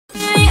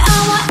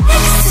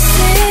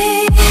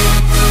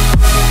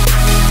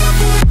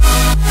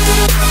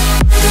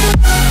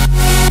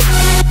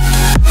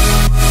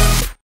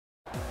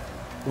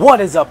What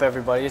is up,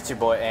 everybody? It's your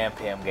boy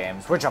AMPM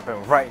Games. We're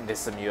jumping right into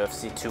some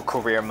UFC 2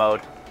 career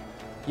mode.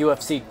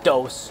 UFC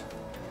Dos.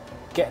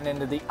 Getting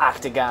into the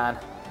Octagon.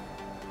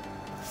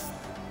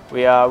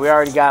 We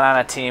already got on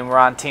a team. We're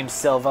on Team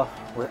Silva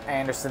with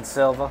Anderson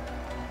Silva,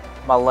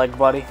 my leg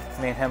buddy.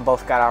 Me and him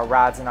both got our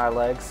rods in our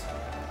legs.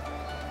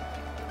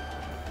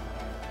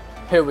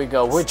 Here we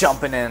go. We're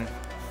jumping in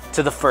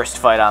to the first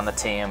fight on the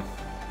team.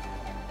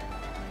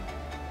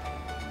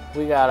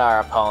 We got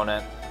our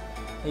opponent.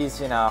 He's,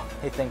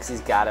 he thinks he's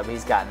got it, but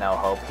he's got no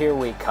hope. Here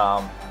we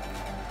come.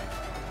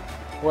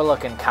 We're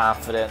looking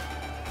confident.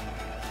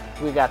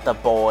 We got the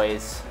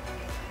boys.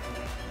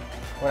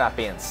 We're not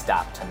being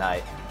stopped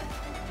tonight.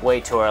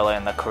 Way too early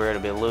in the career to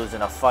be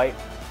losing a fight.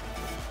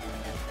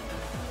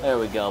 There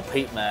we go.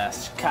 Pete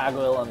Mass,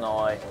 Chicago,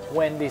 Illinois,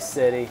 Windy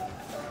City,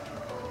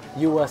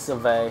 US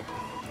of A.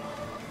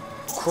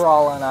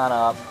 Crawling on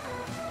up.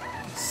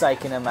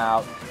 Psyching him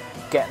out.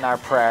 Getting our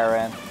prayer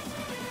in.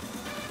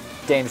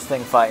 Dame's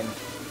thing fighting.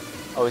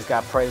 Always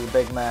got to pray to the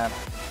big man.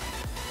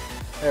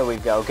 There we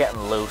go, getting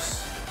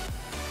loose.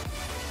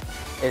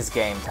 It's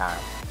game time.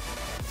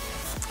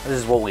 This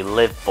is what we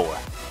live for.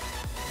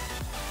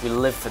 We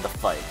live for the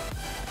fight.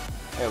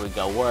 There we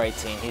go, we're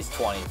 18, he's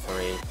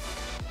 23.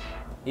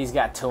 He's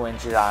got 2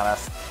 inches on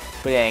us,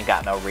 but he ain't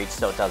got no reach,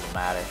 so it doesn't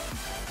matter.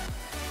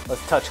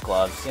 Let's touch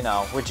gloves,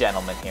 we're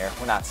gentlemen here.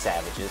 We're not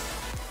savages.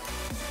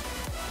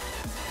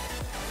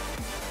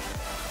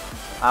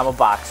 I'm a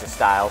boxer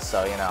style,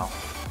 so,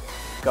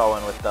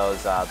 going with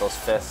those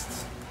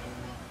fists.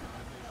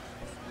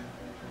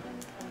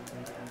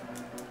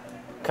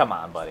 Come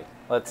on, buddy.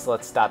 Let's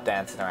stop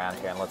dancing around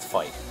here and let's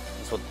fight.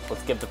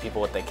 Let's give the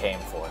people what they came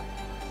for.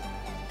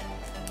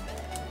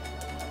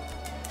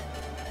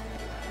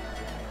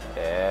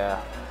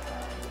 Yeah.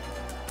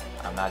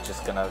 I'm gonna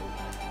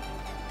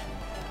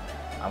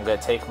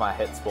take my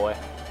hits, boy.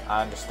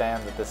 I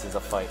understand that this is a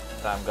fight,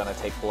 that I'm gonna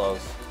take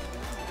blows.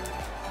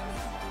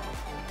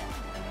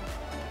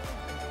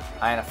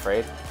 I ain't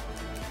afraid.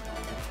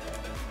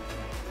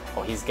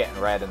 Oh, he's getting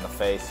red in the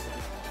face.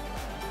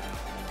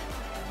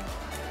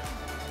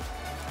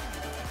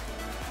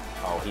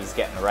 Oh, he's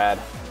getting red.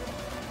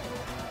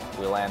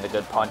 We land a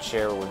good punch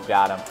here. We've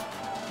got him.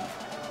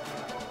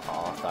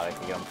 Oh, I thought I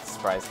could get him with a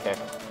surprise kick.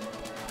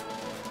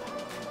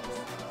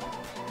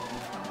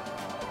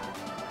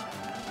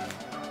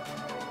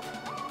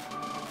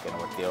 Get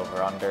him with the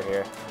over-under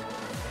here.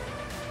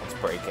 Let's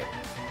break it.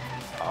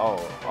 Oh.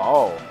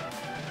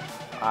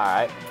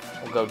 Alright.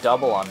 We'll go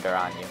double under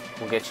on you.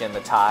 We'll get you in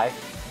the tie.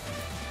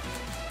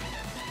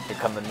 Here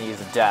come the knees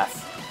of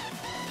death.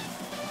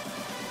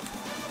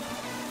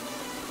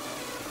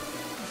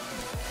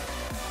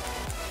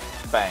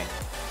 Bang.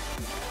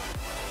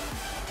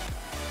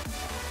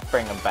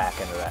 Bring him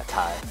back into that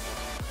tie.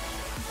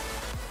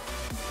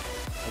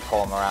 We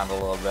pull him around a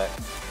little bit.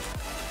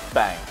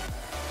 Bang.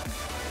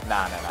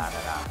 Nah.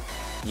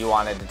 You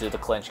wanted to do the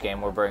clinch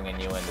game, we're bringing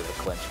you into the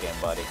clinch game,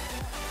 buddy.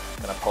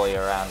 Gonna pull you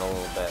around a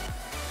little bit.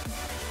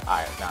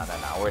 Alright, no,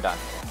 we're done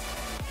here.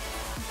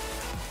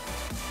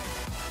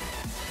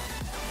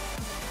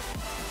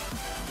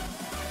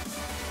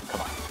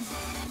 Come on.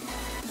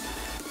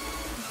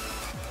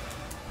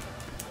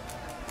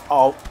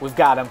 Oh, we've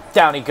got him.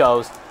 Down he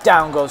goes.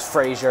 Down goes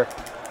Frazier.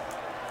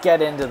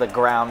 Get into the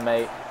ground,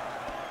 mate.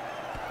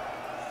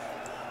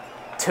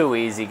 Too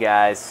easy,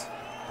 guys.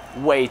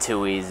 Way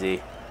too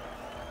easy.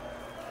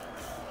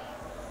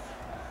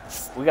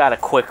 We got a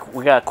quick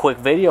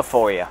video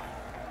for you.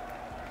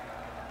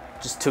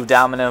 Just too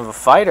dominant of a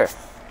fighter.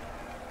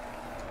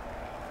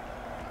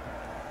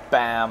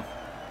 Bam.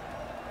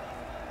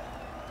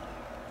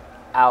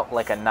 Out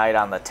like a knight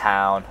on the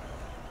town.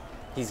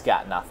 He's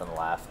got nothing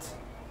left.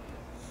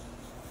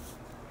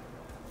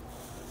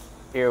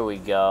 Here we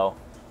go.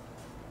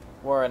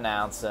 We're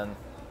announcing.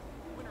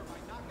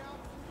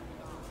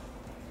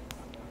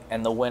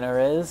 And the winner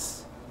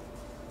is...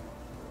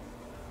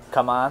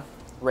 Come on.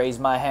 Raise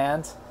my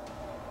hand.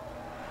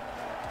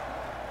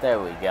 There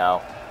we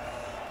go.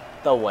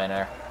 The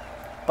winner.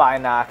 By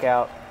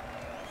knockout.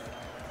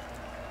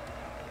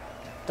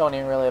 Don't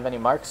even really have any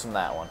marks from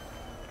that one.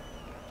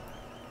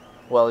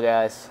 Well,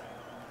 guys,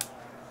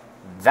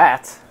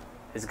 that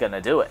is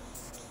gonna do it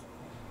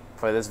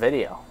for this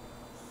video.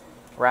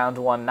 Round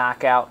 1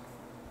 knockout.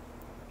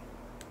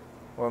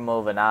 We're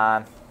moving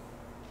on.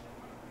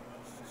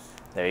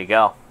 There you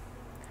go.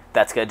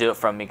 That's gonna do it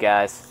from me,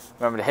 guys.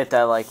 Remember to hit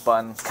that like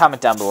button. Comment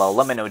down below.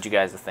 Let me know what you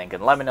guys are thinking.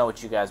 Let me know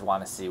what you guys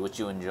want to see, what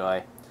you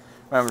enjoy.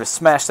 Remember to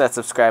smash that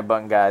subscribe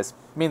button, guys.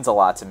 It means a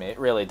lot to me. It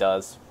really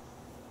does.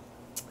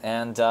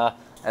 And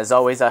as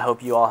always, I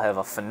hope you all have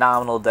a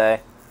phenomenal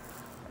day.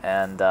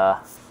 And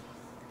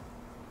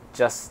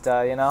just,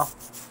 have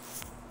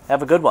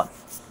a good one.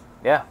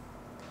 Yeah,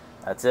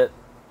 that's it.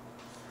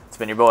 It's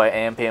been your boy,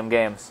 AMPM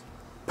Games.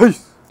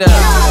 Peace.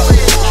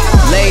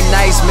 Late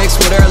nights mixed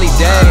with early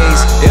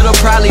days. It'll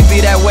probably be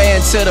that way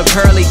until the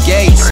pearly gates.